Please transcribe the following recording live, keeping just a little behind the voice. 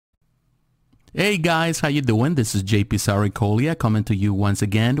Hey guys, how you doing? This is JP Saricolia coming to you once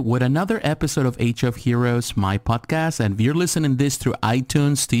again with another episode of Age of Heroes, my podcast. And if you're listening this through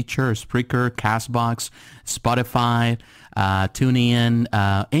iTunes, Stitcher, Spreaker, Castbox, Spotify,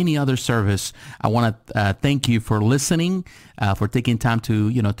 TuneIn, any other service, I want to thank you for listening, for taking time to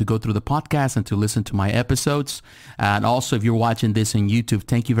go through the podcast and to listen to my episodes. And also, if you're watching this on YouTube,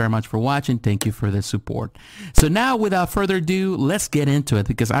 thank you very much for watching. Thank you for the support. So now, without further adu, let's get into it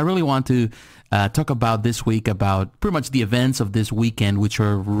because I really want to talk about this week about pretty much the events of this weekend, which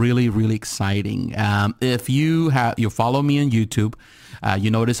are really, really exciting. If you follow me on YouTube,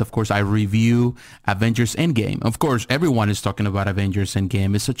 you notice, of course, I review Avengers Endgame. Of course, everyone is talking about Avengers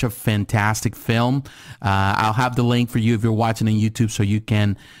Endgame. It's such a fantastic film. I'll have the link for you if you're watching on YouTube so you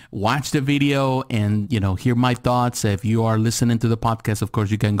can watch the video and, hear my thoughts. If you are listening to the podcast, of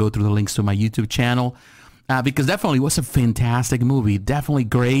course, you can go through the links to my YouTube channel. Because definitely was a fantastic movie. Definitely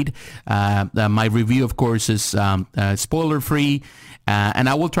great. My review, of course, is spoiler-free. And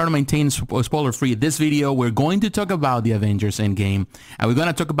I will try to maintain spoiler-free. This video, we're going to talk about the Avengers Endgame. And we're going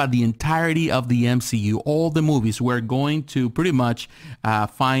to talk about the entirety of the MCU, all the movies. We're going to pretty much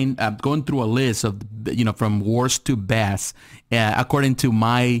going through a list of, from worst to best, according to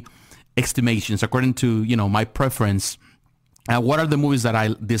my estimations, according to, my preference. What are the movies that I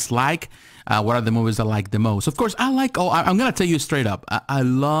dislike? What are the movies I like the most? Of course, I'm going to tell you straight up. I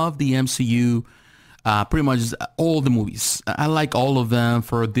love the MCU, pretty much all the movies. I like all of them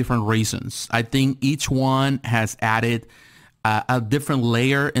for different reasons. I think each one has added a different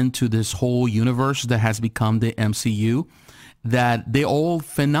layer into this whole universe that has become the MCU. That they're all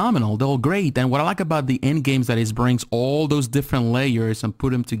phenomenal. They're all great. And what I like about the Endgame is that it brings all those different layers and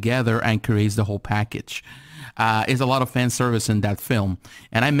put them together and creates the whole package. There's a lot of fan service in that film.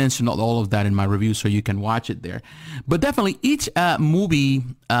 And I mentioned all of that in my review, so you can watch it there. But definitely each movie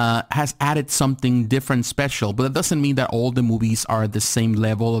has added something different, special. But that doesn't mean that all the movies are at the same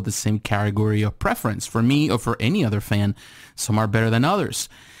level or the same category of preference. For me or for any other fan, some are better than others.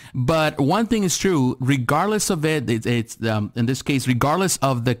 But one thing is true, regardless of it's in this case, regardless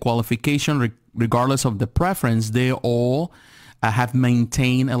of the qualification, regardless of the preference, they all have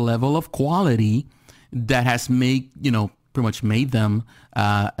maintained a level of quality that has pretty much made them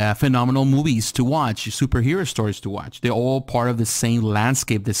phenomenal movies to watch, superhero stories to watch. They're all part of the same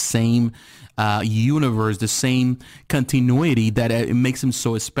landscape, the same universe, the same continuity that it makes them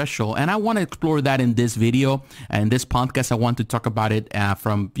so special. And I want to explore that in this video and this podcast. I want to talk about it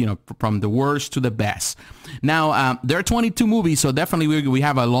from the worst to the best. Now, there are 22 movies, so definitely we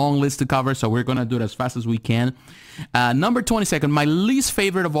have a long list to cover, so we're going to do it as fast as we can. Number 22nd, my least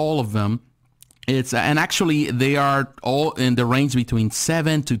favorite of all of them. And actually they are all in the range between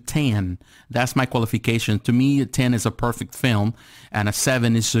 7 to 10. That's my qualification. To me, a 10 is a perfect film and a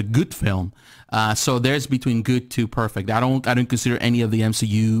 7 is a good film. So there's between good to perfect. I don't consider any of the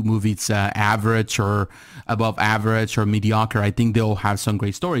MCU movies average or above average or mediocre. I think they'll have some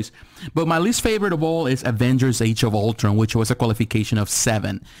great stories. But my least favorite of all is Avengers Age of Ultron, which was a qualification of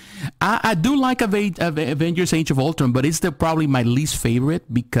 7. I do like Avengers Age of Ultron, but it's probably my least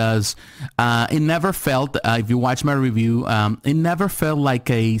favorite because it never felt, if you watch my review, it never felt like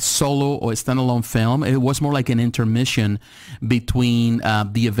a solo or a standalone film. It was more like an intermission between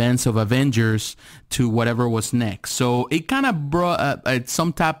the events of Avengers to whatever was next. So it kind of brought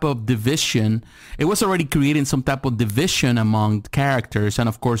some type of division. It was already creating some type of division among characters. And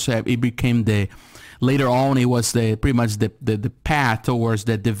of course, it became later on, it was pretty much the path towards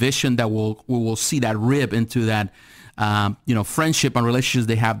the division that we will see that rib into that friendship and relationships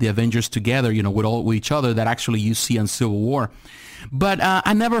they have, the Avengers together, with each other, that actually you see in Civil War. But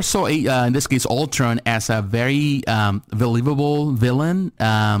I never saw, in this case, Ultron as a very believable villain.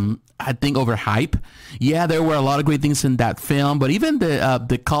 I think overhyped. Yeah, there were a lot of great things in that film, but even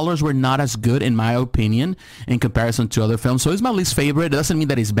the colors were not as good, in my opinion, in comparison to other films. So it's my least favorite. It doesn't mean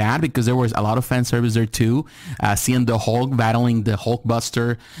that it's bad, because there was a lot of fan service there too. Seeing the Hulk battling the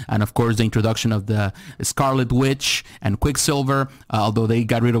Hulkbuster, and of course the introduction of the Scarlet Witch and Quicksilver, although they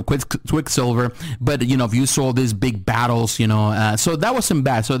got rid of Quicksilver. But if you saw these big battles, so that wasn't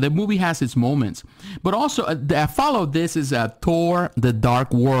bad. So the movie has its moments. But also, followed this is Thor: The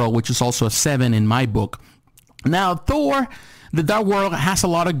Dark World, which is also a 7 in my book. Now, Thor: The Dark World has a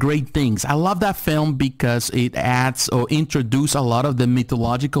lot of great things. I love that film because it adds or introduces a lot of the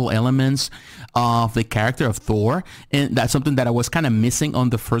mythological elements of the character of Thor, and that's something that I was kind of missing on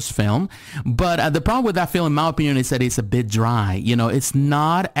the first film. But the problem with that film, in my opinion, is that it's a bit dry. You know, it's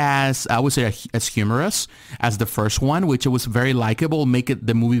not as, I would say, as humorous as the first one, which was very likable, make it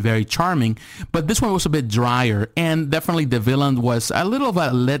the movie very charming. But this one was a bit drier, and definitely the villain was a little of a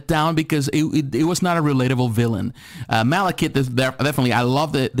letdown because it was not a relatable villain. Malekith is definitely, I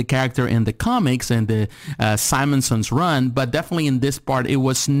love the character in the comics and the Simonson's run, but definitely in this part it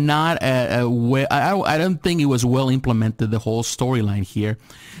was not I don't think it was well implemented, the whole storyline here.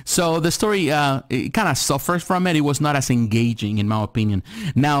 So the story it kind of suffers from it. It was not as engaging in my opinion.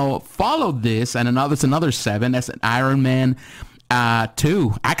 Now followed this and another 7 as an Iron Man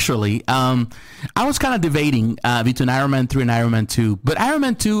 2, actually. I was kind of debating between Iron Man 3 and Iron Man 2, but Iron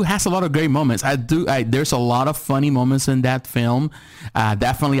Man 2 has a lot of great moments. There's a lot of funny moments in that film.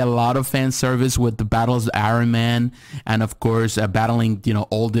 Definitely a lot of fan service with the battles of Iron Man, and of course battling, you know,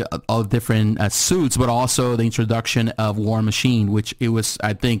 all different suits, but also the introduction of War Machine, which it was,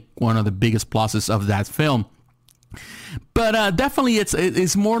 I think, one of the biggest pluses of that film. But definitely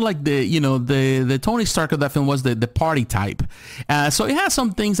it's more like the Tony Stark of that film was the party type. So it has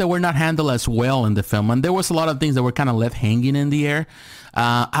some things that were not handled as well in the film, and there was a lot of things that were kind of left hanging in the air.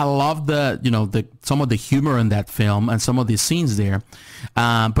 I love some of the humor in that film and some of the scenes there.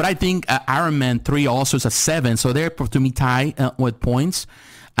 But I think Iron Man 3 also is a 7, so they're to me tie with points.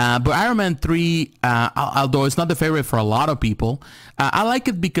 But Iron Man 3, although it's not the favorite for a lot of people, I like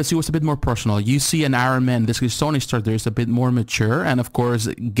it because it was a bit more personal. You see an Iron Man, this is Tony Stark, there's a bit more mature. And of course,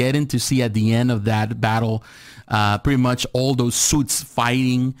 getting to see at the end of that battle, pretty much all those suits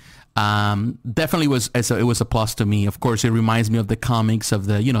fighting, definitely it was a plus to me. Of course, it reminds me of the comics of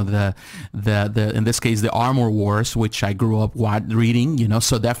the in this case, the Armor Wars, which I grew up reading,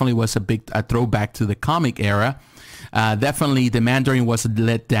 so definitely was a throwback to the comic era. Definitely the Mandarin was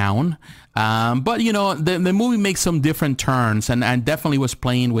let down. But the movie makes some different turns and definitely was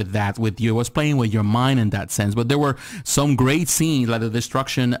playing with that was playing with your mind in that sense. But there were some great scenes, like the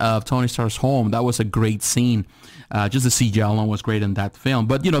destruction of Tony Stark's home. That was a great scene. Just the CGI alone was great in that film.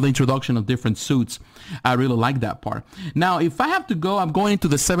 But, the introduction of different suits, I really like that part. Now, if I have to go, I'm going to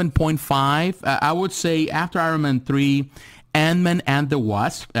the 7.5. I would say after Iron Man 3, Ant-Man and the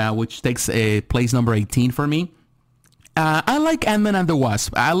Wasp, which takes place number 18 for me. I like Ant-Man and the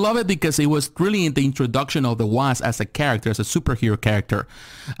Wasp. I love it because it was really in the introduction of the Wasp as a character, as a superhero character.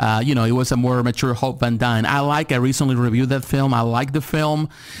 It was a more mature Hope Van Dyne. I recently reviewed that film. I like the film,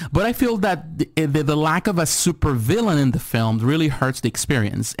 but I feel that the lack of a super villain in the film really hurts the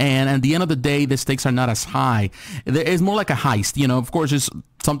experience. And at the end of the day, the stakes are not as high. It's more like a heist. Of course, it's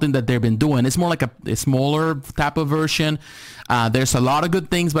something that they've been doing. It's more like a smaller type of version. There's a lot of good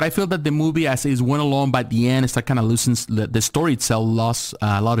things, but I feel that the movie, as it went along, by the end, it's like kind of loosens the story itself, lost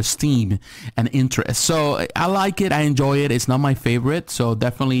a lot of steam and interest. So I like it. I enjoy it. It's not my favorite, so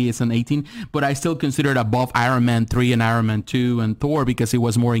definitely it's an 18, but I still consider it above Iron Man 3 and Iron Man 2 and Thor because it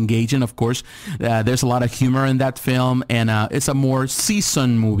was more engaging. Of course, there's a lot of humor in that film, and it's a more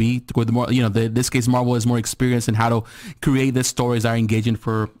seasoned movie with more, this case, Marvel is more experienced in how to create the stories that are engaging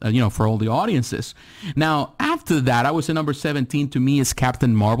for all the audiences. Now, after that, I would say number 17 to me is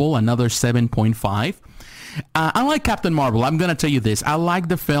Captain Marvel, another 7.5. I like Captain Marvel. I'm going to tell you this. I like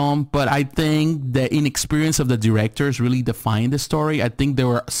the film, but I think the inexperience of the directors really defined the story. I think there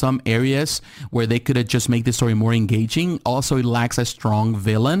were some areas where they could have just made the story more engaging. Also, it lacks a strong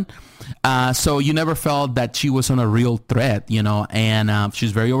villain. So you never felt that she was on a real threat, and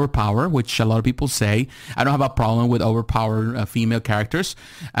she's very overpowered, which a lot of people say. I don't have a problem with overpowered female characters.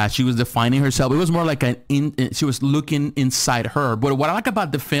 She was defining herself. It was more like she was looking inside her. But what I like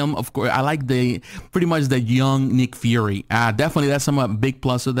about the film, of course, I like pretty much the young Nick Fury. Definitely, that's a big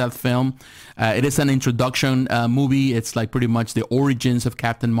plus of that film. It is an introduction movie. It's like pretty much the origins of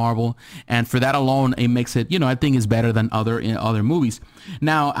Captain Marvel, and for that alone, it makes it, I think it's better than other movies.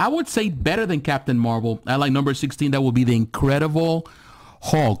 Now, I would say better than Captain Marvel. I like number 16. That will be The Incredible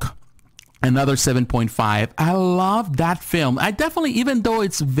Hulk. Another 7.5. I love that film. I definitely, even though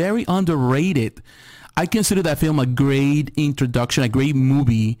it's very underrated, I consider that film a great introduction, a great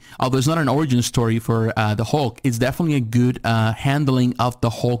movie. Although it's not an origin story for the Hulk, it's definitely a good handling of the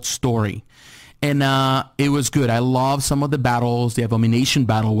Hulk story. And it was good. I love some of the battles. The Abomination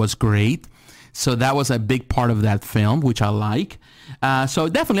battle was great. So that was a big part of that film, which I like. So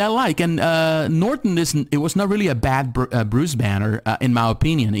definitely I like. And Norton, it was not really a bad Bruce Banner, in my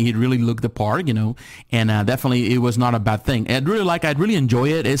opinion. He really looked the part, and definitely it was not a bad thing. I'd really enjoy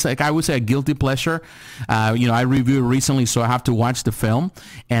it. It's like, I would say, a guilty pleasure. I reviewed it recently, so I have to watch the film.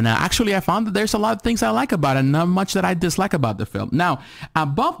 And actually, I found that there's a lot of things I like about it, and not much that I dislike about the film. Now,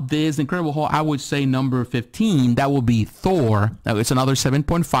 above this Incredible Hulk, I would say number 15, that will be Thor. It's another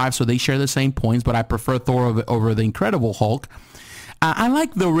 7.5, so they share the same points, but I prefer Thor over the Incredible Hulk. I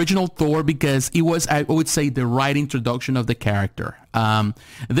like the original Thor because it was, I would say, the right introduction of the character.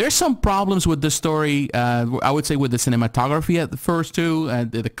 There's some problems with the story, I would say, with the cinematography at the first too,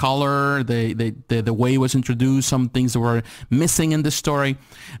 the color, the way it was introduced, some things that were missing in the story.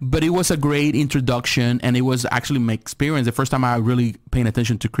 But it was a great introduction, and it was actually my experience, the first time I really paying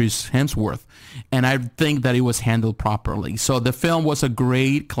attention to Chris Hemsworth. And I think that it was handled properly. So the film was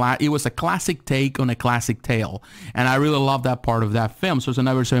it was a classic take on a classic tale. And I really love that part of that film. So it's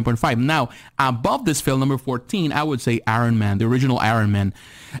another 7.5. Now, above this film, number 14, I would say Iron Man, the original Iron Man.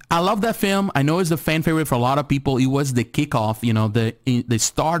 I love that film. I know it's the fan favorite for a lot of people. It was the kickoff, the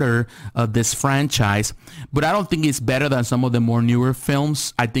starter of this franchise. But I don't think it's better than some of the more newer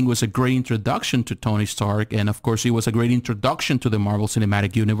films. I think it was a great introduction to Tony Stark. And of course, it was a great introduction to the Marvel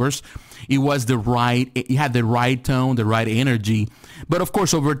Cinematic Universe. It had the right tone, the right energy. But of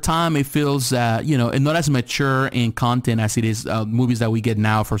course, over time, it feels, not as mature in content as it is movies that we get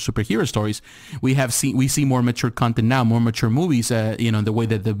now for superhero stories. We see more mature content now, more mature movies, the way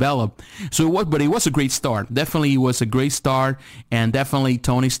they develop. So it was a great start. Definitely, it was a great start, and definitely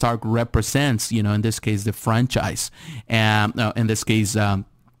Tony Stark represents, in this case, the franchise, and in this case,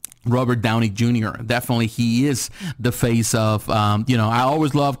 Robert Downey Jr. Definitely, he is the face of, I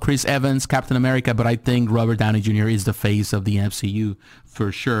always love Chris Evans, Captain America, but I think Robert Downey Jr. is the face of the MCU for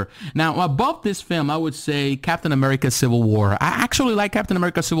sure. Now, above this film, I would say Captain America Civil War. I actually like Captain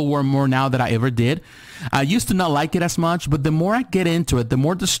America Civil War more now than I ever did. I used to not like it as much, but the more I get into it, the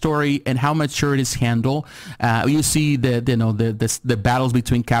more the story and how mature it is handled. You see the battles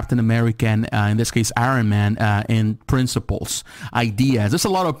between Captain America and, in this case, Iron Man, and principles, ideas. There's a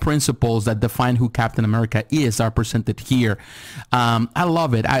lot of principles that define who Captain America is are presented here. I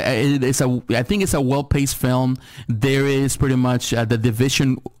love it. I think it's a well-paced film. There is pretty much the division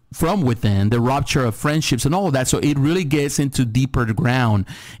from within, the rupture of friendships and all of that. So it really gets into deeper ground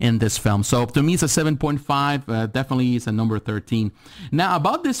in this film. So to me, it's a 7.5. Definitely is a number 13. Now,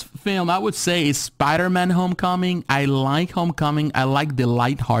 about this film, I would say is Spider-Man Homecoming. I like Homecoming. I like the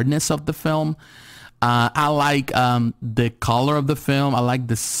lightheartedness of the film. I like the color of the film. I like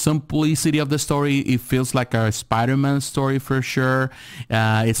the simplicity of the story. It feels like a Spider-Man story for sure.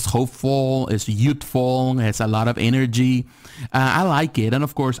 It's hopeful. It's youthful. It has a lot of energy. I like it. And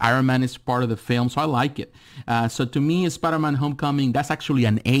of course, Iron Man is part of the film, so I like it. So to me, Spider-Man Homecoming, that's actually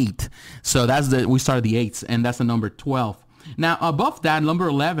an 8. So we started the 8s, and that's the number 12. Now, above that, number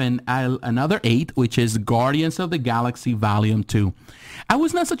 11, another 8, which is Guardians of the Galaxy Volume 2. I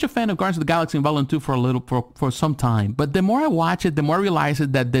was not such a fan of Guardians of the Galaxy Volume 2 for some time, but the more I watch it, the more I realize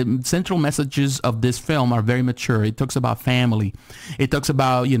that the central messages of this film are very mature. It talks about family. It talks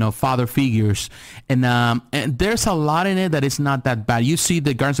about, father figures. And there's a lot in it that is not that bad. You see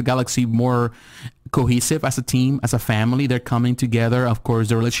the Guardians of the Galaxy more cohesive as a team, as a family. They're coming together. Of course,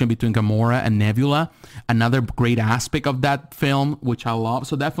 the relationship between Gamora and Nebula, another great aspect of that film, which I love.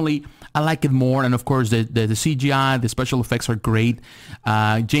 So definitely, I like it more. And of course, the CGI, the special effects are great.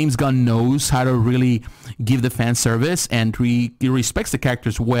 James Gunn knows how to really give the fan service, and he respects the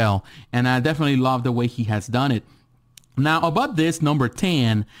characters well. And I definitely love the way he has done it. Now, about this, number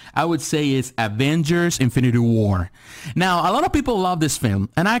 10, I would say is Avengers Infinity War. Now, a lot of people love this film,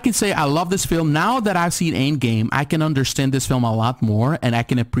 and I can say I love this film. Now that I've seen Endgame, I can understand this film a lot more, and I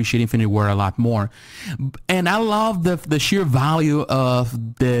can appreciate Infinity War a lot more. And I love the sheer value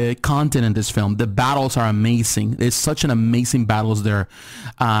of the content in this film. The battles are amazing. It's such an amazing battles there.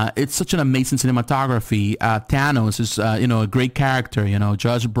 It's such an amazing cinematography. Thanos is, a great character.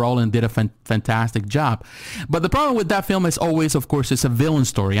 Josh Brolin did a fantastic job. But the problem with that film is always, of course, it's a villain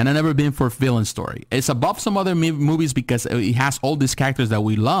story, and I've never been for a villain story. It's above some other movies because it has all these characters that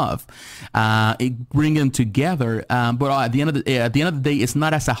we love. It bring them together, but at the end of the day, it's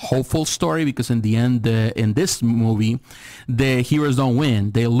not as a hopeful story, because in the end, in this movie, the heroes don't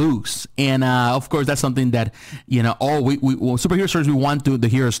win; they lose. And of course, that's something that superhero stories, we want the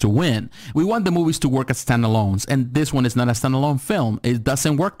heroes to win. We want the movies to work as standalones, and this one is not a standalone film. It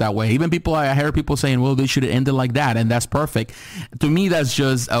doesn't work that way. Even I hear people saying, "Well, they should have ended like that," and that's perfect. To me, that's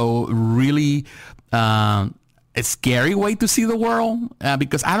just a really a scary way to see the world,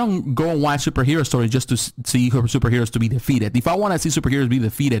 because I don't go and watch superhero stories just to see superheroes to be defeated. If I want to see superheroes be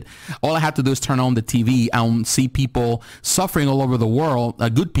defeated, all I have to do is turn on the TV and see people suffering all over the world,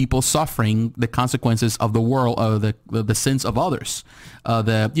 good people suffering the consequences of the world, of the sins of others,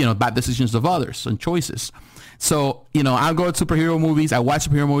 the bad decisions of others and choices. So, I go to superhero movies. I watch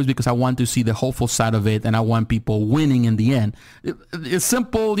superhero movies because I want to see the hopeful side of it, and I want people winning in the end. It's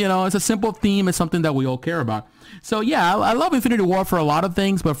simple, it's a simple theme. It's something that we all care about. So, yeah, I love Infinity War for a lot of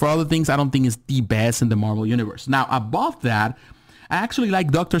things, but for other things, I don't think it's the best in the Marvel Universe. Now, above that, I actually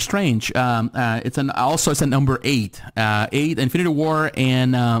like Doctor Strange. It's a number 8. 8, Infinity War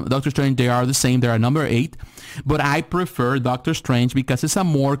and Doctor Strange, they are the same. They are number 8. But I prefer Doctor Strange because it's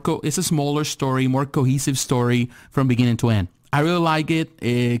a smaller story, more cohesive story from beginning to end. I really like it.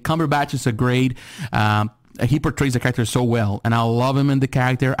 Cumberbatch is a great. He portrays the character so well, and I love him in the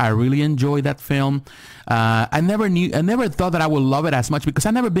character. I really enjoy that film. I never thought that I would love it as much because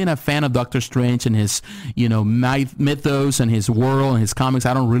I've never been a fan of Doctor Strange and his, mythos and his world and his comics.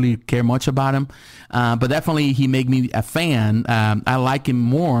 I don't really care much about him, but definitely he made me a fan. I like him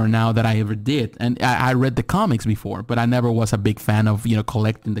more now than I ever did, and I read the comics before, but I never was a big fan of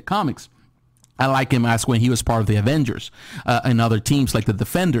collecting the comics. I like him as when he was part of the Avengers and other teams like the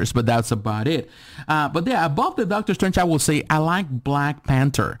Defenders, but that's about it. But yeah, above the Doctor Strange, I will say I like Black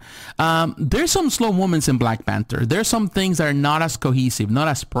Panther. There's some slow moments in Black Panther. There's some things that are not as cohesive, not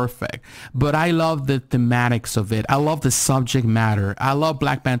as perfect, but I love the thematics of it. I love the subject matter. I love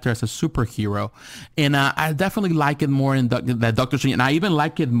Black Panther as a superhero, and I definitely like it more in that Doctor Strange, and I even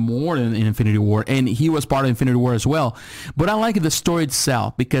like it more in Infinity War, and he was part of Infinity War as well. But I like the story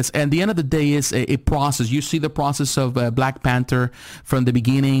itself because at the end of the day, is a process. You see the process of Black Panther from the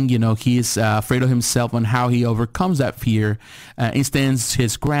beginning. He is afraid of himself and how he overcomes that fear and stands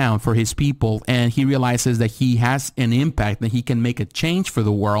his ground for his people. And he realizes that he has an impact, that he can make a change for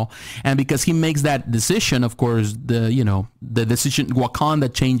the world. And because he makes that decision, of course, the decision,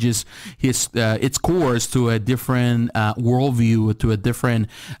 Wakanda changes its course to a different worldview, to a different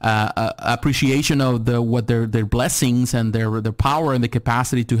appreciation of their blessings and their power and the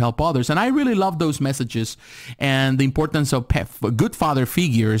capacity to help others. And I really love those messages and the importance of good father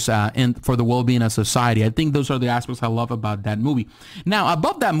figures for the well-being of society. I think those are the aspects I love about that movie. Now,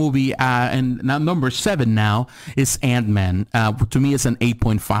 above that movie, and now number 7 now, is Ant-Man. To me, it's an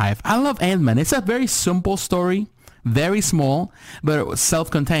 8.5. I love Ant-Man. It's a very simple story. Very small, but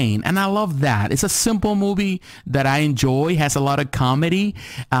self-contained, and I love that. It's a simple movie that I enjoy. Has a lot of comedy.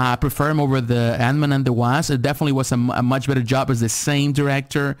 I prefer him over the Ant-Man and the Wasp. It definitely was a much better job as the same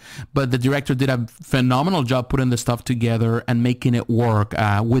director, but the director did a phenomenal job putting the stuff together and making it work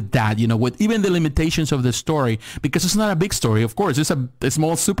with that, with even the limitations of the story, because it's not a big story. Of course, it's a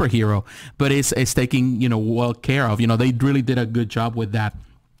small superhero, but it's taking, well care of. They really did a good job with that.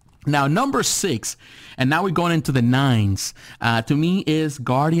 Now, number 6, and now we're going into the 9s, to me is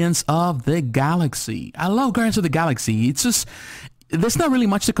Guardians of the Galaxy. I love Guardians of the Galaxy. It's just, there's not really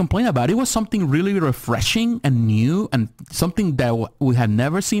much to complain about. It was something really refreshing and new and something that we had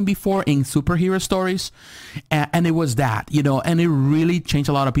never seen before in superhero stories. And it was that, and it really changed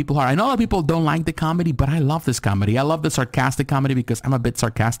a lot of people's heart. I know a lot of people don't like the comedy, but I love this comedy. I love the sarcastic comedy because I'm a bit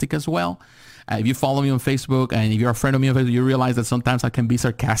sarcastic as well. If you follow me on Facebook and if you're a friend of me on Facebook, you realize that sometimes I can be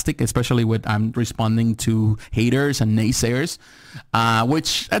sarcastic, especially when I'm responding to haters and naysayers,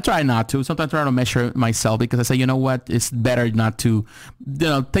 which I try not to. Sometimes I try to measure myself because I say, you know what, it's better not to,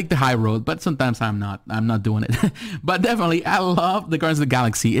 take the high road. But sometimes I'm not doing it. But definitely, I love the Guardians of the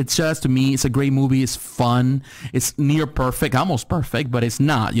Galaxy. It's just, to me, it's a great movie. It's fun. It's near perfect, almost perfect, but it's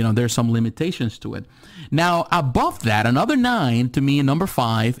not. There's some limitations to it. Now, above that, another 9 to me, number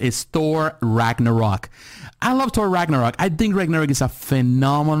 5 is Thor Ragnarok. I love Thor Ragnarok. I think Ragnarok is a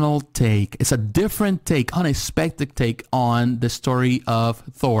phenomenal take. It's a different take, unexpected take on the story of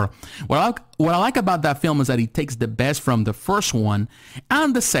Thor. What I like about that film is that he takes the best from the first one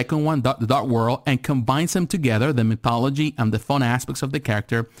and the second one, The Dark World, and combines them together, the mythology and the fun aspects of the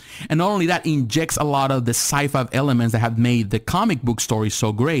character. And not only that, injects a lot of the sci-fi elements that have made the comic book story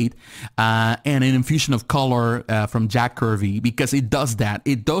so great, and an infusion of color from Jack Kirby, because it does that.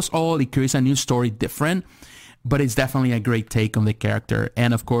 It creates a new story different, but it's definitely a great take on the character.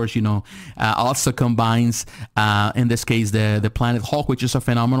 And of course, also combines, in this case, the Planet Hulk, which is a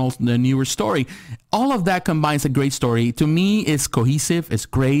phenomenal, newer story. All of that combines a great story. To me, it's cohesive. It's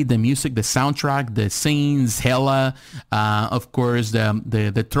great. The music, the soundtrack, the scenes, Hela, of course,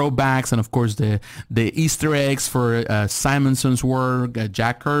 the throwbacks, and of course, the Easter eggs for Simonson's work,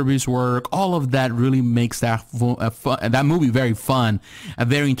 Jack Kirby's work. All of that really makes that movie very fun,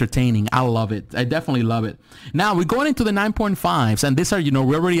 very entertaining. I love it. I definitely love it. Now we're going into the 9.5s, and these are,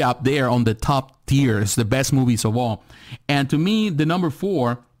 we're already up there on the top tiers, the best movies of all. And to me, the number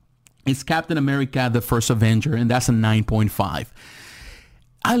 4 is Captain America, The First Avenger, and that's a 9.5.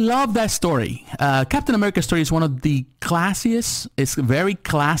 I love that story. Captain America's story is one of the classiest. It's very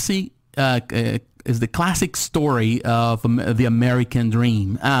classy. Is the classic story of the American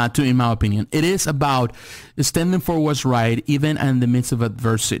dream, in my opinion. It is about standing for what's right, even in the midst of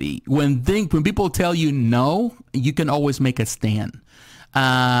adversity. When people tell you no, you can always make a stand.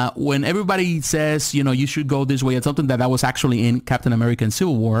 When everybody says, you should go this way, it's something that was actually in Captain America and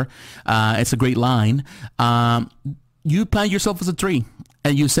Civil War. It's a great line. You plant yourself as a tree.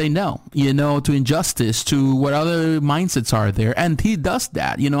 And you say no, to injustice, to what other mindsets are there. And he does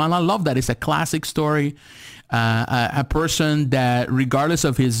that, and I love that. It's a classic story. A person that, regardless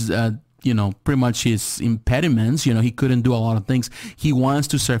of his, pretty much his impediments, he couldn't do a lot of things. He wants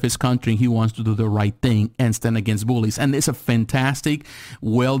to serve his country. He wants to do the right thing and stand against bullies. And it's a fantastic,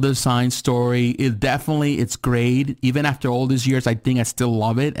 well-designed story. It's great. Even after all these years, I think I still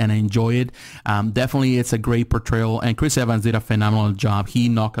love it and I enjoy it. Definitely, it's a great portrayal. And Chris Evans did a phenomenal job. He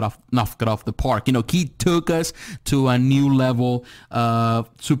knocked it off the park. He took us to a new level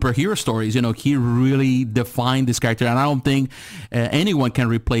of superhero stories. He really defined this character. And I don't think anyone can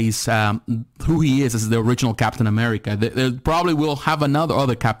replace who he is as the original Captain America. They probably will have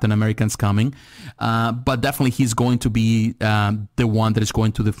other Captain Americans coming, but definitely he's going to be the one that is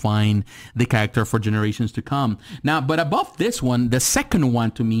going to define the character for generations to come. Now, but above this one, the second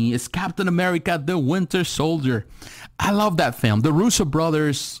one to me is Captain America, the Winter Soldier. I love that film. The Russo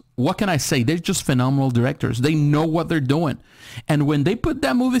brothers, what can I say? They're just phenomenal directors. They know what they're doing. And when they put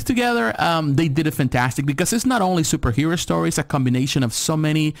that movies together, they did it fantastic, because it's not only superhero stories, a combination of so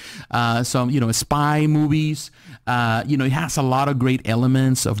many, spy movies. It has a lot of great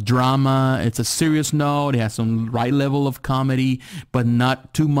elements of drama. It's a serious note. It has some right level of comedy, but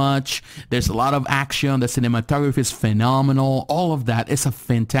not too much. There's a lot of action. The cinematography is phenomenal. All of that. It's a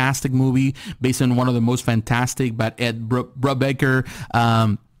fantastic movie based on one of the most fantastic, but Ed Brubaker,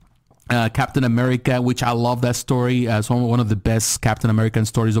 Captain America, which I love that story. It's one of the best Captain American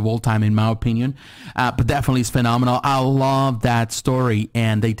stories of all time, in my opinion. But definitely it's phenomenal. I love that story,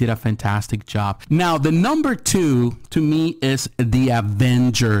 and they did a fantastic job. Now, the number 2 to me is The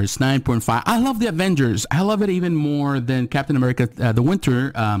Avengers, 9.5. I love The Avengers. I love it even more than Captain America, the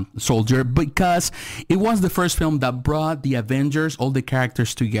Winter Soldier, because it was the first film that brought the Avengers, all the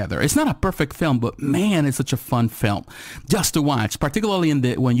characters together. It's not a perfect film, but man, it's such a fun film just to watch, particularly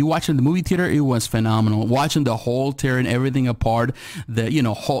when you watch in the movie theater. It was phenomenal watching the whole tearing everything apart,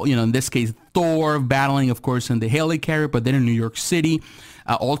 in this case Thor battling, of course, in the helicarrier, but then in New York City,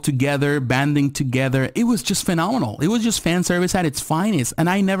 all together, banding together. It was just phenomenal. It was just fan service at its finest, and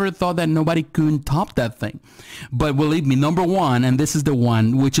I never thought that nobody could top that thing. But believe me, number 1, and this is the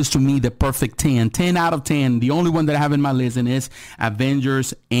one which is to me the perfect 10 out of 10, the only one that I have in my list, and is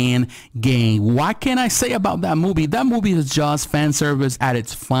Avengers Endgame. What can I say about that movie? That movie is just fan service at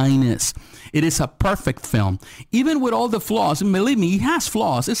its finest. It is a perfect film, even with all the flaws. And believe me, it has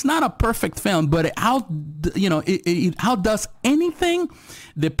flaws. It's not a perfect film, but it outdoes anything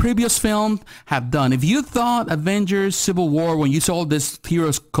the previous film have done. If you thought Avengers Civil War, when you saw all these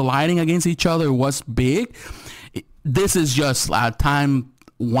heroes colliding against each other, was big, this is just time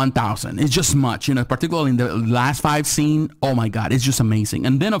 1,000. It's just much, particularly in the last 5 scene. Oh my God, it's just amazing.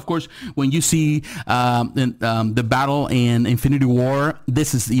 And then, of course, when you see the battle in Infinity War,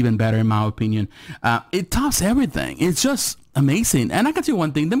 this is even better in my opinion. It tops everything. It's just amazing. And I can tell you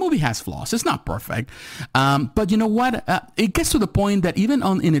one thing, the movie has flaws. It's not perfect. But you know what? It gets to the point that even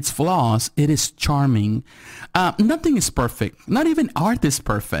in its flaws, it is charming. Nothing is perfect. Not even art is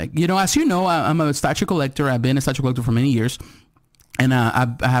perfect. As you know, I'm a statue collector. I've been a statue collector for many years. And I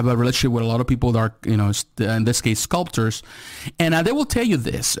have a relationship with a lot of people that are, in this case, sculptors. And they will tell you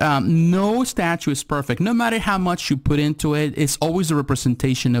this. No statue is perfect. No matter how much you put into it, it's always a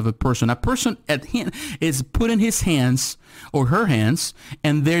representation of a person. A person is putting his hands or her hands,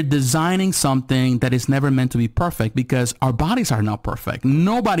 and they're designing something that is never meant to be perfect, because our bodies are not perfect.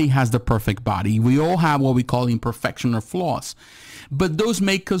 Nobody has the perfect body. We all have what we call imperfection or flaws. But those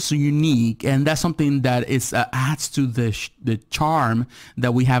make us unique, and that's something that adds to the charm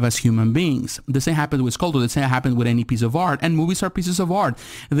that we have as human beings. The same happens with sculpture. The same happens with any piece of art, and movies are pieces of art.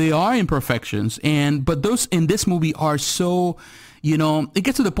 They are imperfections, but those in this movie are so You know, it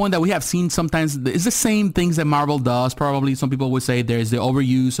gets to the point that we have seen sometimes it's the same things that Marvel does. Probably some people would say there's the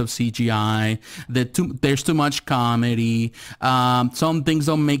overuse of CGI, there's too much comedy, some things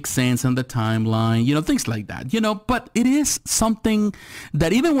don't make sense in the timeline, you know, things like that, you know. But it is something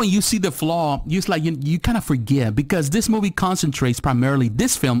that even when you see the flaw, you like you kind of forget, because this movie concentrates primarily,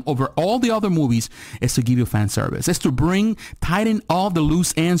 this film over all the other movies, is to give you fan service. It's to tighten all the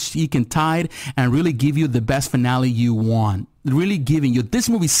loose ends you can tie and really give you the best finale you want. Really giving you, this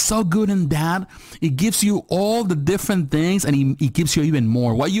movie is so good in that it gives you all the different things, and it gives you even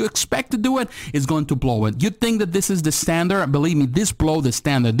more. What you expect to do it is going to blow it. You think that this is the standard, believe me, this blow the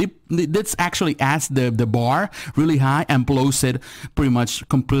standard. This actually adds the bar really high and blows it pretty much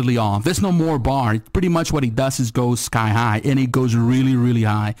completely off. There's no more bar. Pretty much what it does is go sky high, and it goes really, really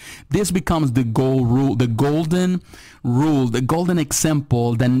high. This becomes the golden rule, the golden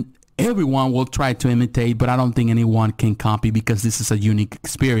example. Then everyone will try to imitate, but I don't think anyone can copy, because this is a unique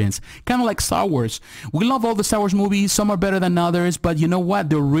experience. Kind of like Star Wars. We love all the Star Wars movies. Some are better than others, but you know what?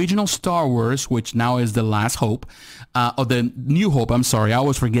 The original Star Wars, which now is the Last Hope, or the New Hope, I'm sorry, I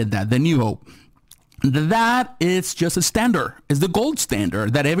always forget that, the New Hope. That is just a standard. It's the gold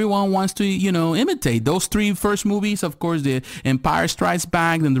standard that everyone wants to, you know, imitate. Those three first movies, of course, the Empire Strikes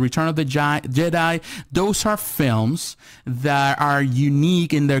Back and the Return of the Jedi, those are films that are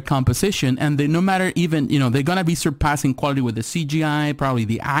unique in their composition, and they, no matter even, you know, they're going to be surpassing quality with the CGI, probably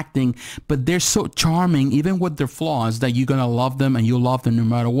the acting, but they're so charming, even with their flaws, that you're going to love them, and you'll love them no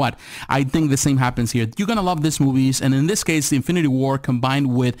matter what. I think the same happens here. You're going to love these movies, and in this case, the Infinity War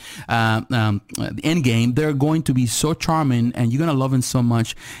combined with Endgame, they're going to be so charming, and you're going to love them so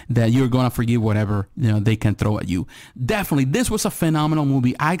much that you're going to forgive whatever, you know, they can throw at you. Definitely, this was a phenomenal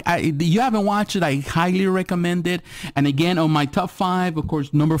movie. You haven't watched it, I highly recommend it. And again, on my top 5, of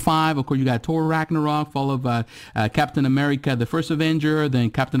course, number 5, of course, you got Thor Ragnarok, followed by Captain America, the First Avenger,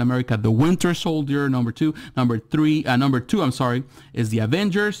 then Captain America, the Winter Soldier, number 2, number 2, I'm sorry, is the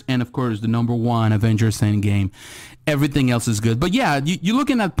Avengers, and of course, the number 1, Avengers Endgame. Everything else is good. But yeah, you're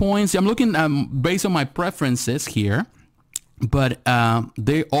looking at points. I'm looking based on my preferences here. But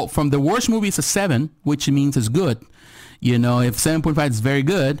they all, from the worst movie, it's a 7, which means it's good. You know, if 7.5 is very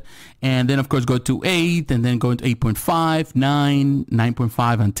good, and then of course go to 8, and then go to 8.5, 9,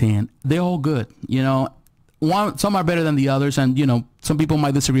 9.5, and 10. They're all good. You know, some are better than the others, and you know, some people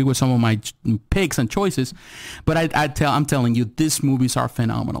might disagree with some of my picks and choices. But I'm telling you, these movies are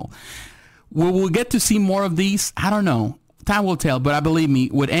phenomenal. Will we get to see more of these? I don't know. Time will tell, but I believe me,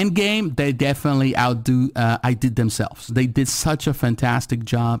 with Endgame, they definitely outdid themselves. They did such a fantastic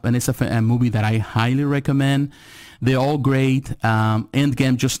job, and it's a movie that I highly recommend. They're all great.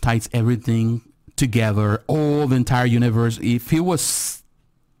 Endgame just ties everything together, all the entire universe. If it was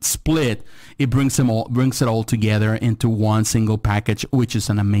split, it brings it all together into one single package, which is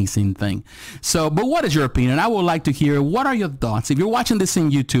an amazing thing. So, but what is your opinion? I would like to hear, what are your thoughts? If you're watching this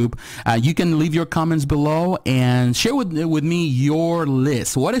in YouTube, you can leave your comments below and share with me your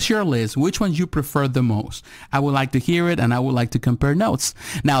list. What is your list? Which ones you prefer the most? I would like to hear it, and I would like to compare notes.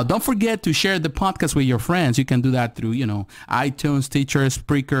 Now, don't forget to share the podcast with your friends. You can do that through, you know, iTunes, Stitcher,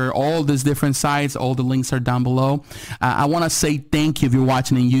 Spreaker, all these different sites. All the links are down below. I want to say thank you if you're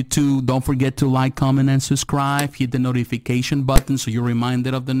watching in YouTube. Don't forget to like, comment, and subscribe. Hit the notification button so you're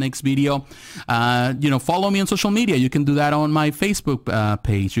reminded of the next video. You know, follow me on social media. You can do that on my Facebook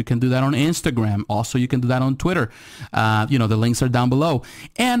page. You can do that on Instagram. Also, you can do that on Twitter. You know, the links are down below.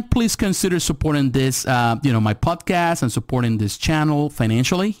 And please consider supporting this, you know, my podcast, and supporting this channel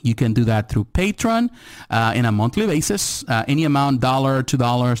financially. You can do that through Patreon in a monthly basis. Any amount, $1, $2,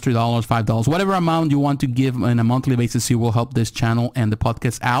 $3, $5, whatever amount you want to give in a monthly basis, you will help this channel and the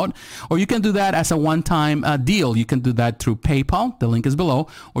podcast out. Or you can do that as a one-time deal. You can do that through PayPal. The link is below.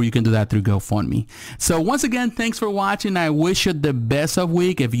 Or you can do that through GoFundMe. So once again, thanks for watching. I wish you the best of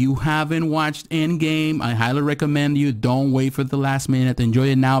week. If you haven't watched Endgame, I highly recommend you. Don't wait for the last minute. Enjoy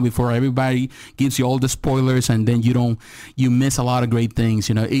it now before everybody gives you all the spoilers, and then you miss a lot of great things.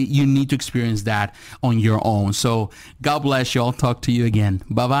 You know, you need to experience that on your own. So God bless you. I'll talk to you again.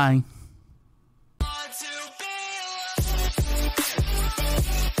 Bye-bye.